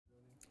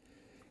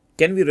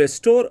Can we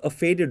restore a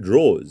faded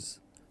rose?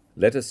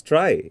 Let us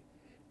try.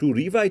 To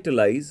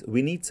revitalize,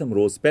 we need some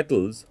rose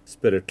petals,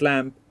 spirit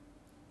lamp,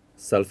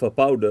 sulphur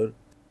powder,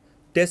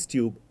 test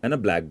tube and a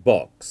black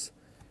box.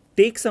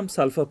 Take some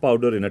sulphur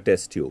powder in a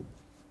test tube.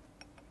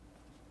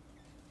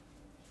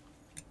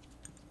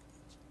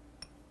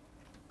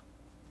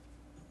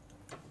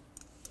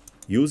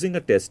 Using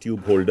a test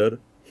tube holder,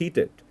 heat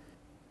it.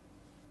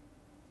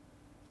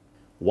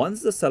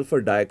 Once the sulphur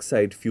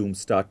dioxide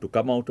fumes start to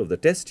come out of the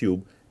test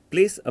tube,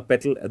 place a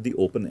petal at the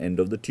open end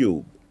of the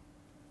tube.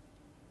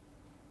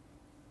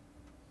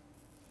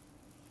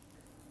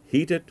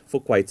 Heat it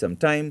for quite some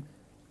time.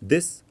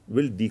 This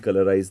will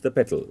decolorize the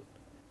petal.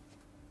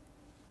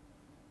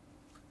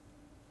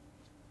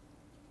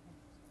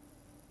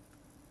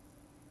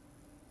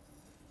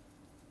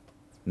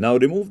 Now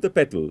remove the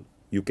petal.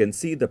 You can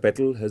see the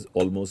petal has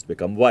almost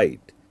become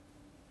white.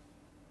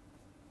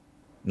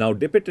 Now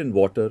dip it in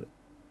water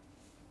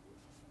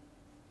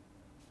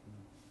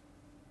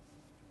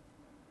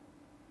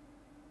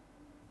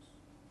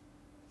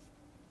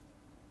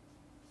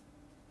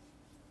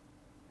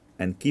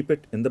and keep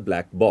it in the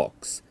black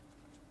box.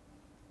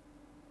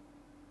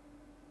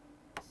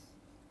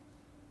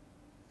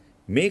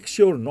 Make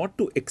sure not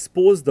to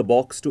expose the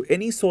box to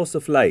any source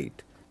of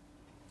light.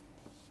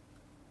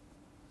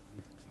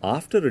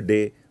 After a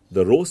day,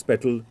 the rose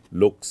petal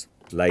looks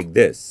like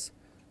this.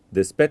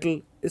 This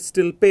petal is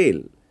still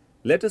pale.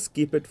 Let us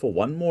keep it for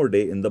one more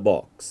day in the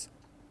box.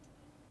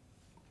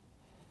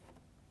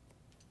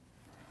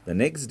 The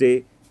next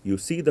day, you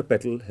see the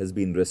petal has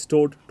been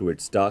restored to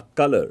its dark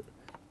color.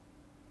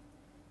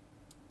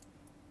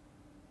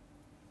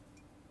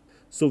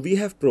 So we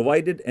have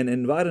provided an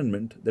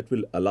environment that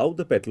will allow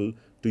the petal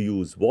to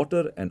use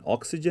water and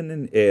oxygen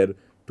in air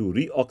to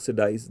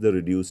reoxidize the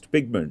reduced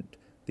pigment.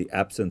 The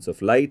absence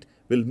of light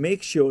will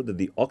make sure that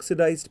the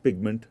oxidized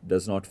pigment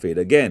does not fade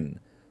again.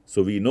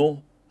 So we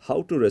know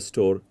how to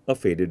restore a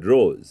faded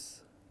rose.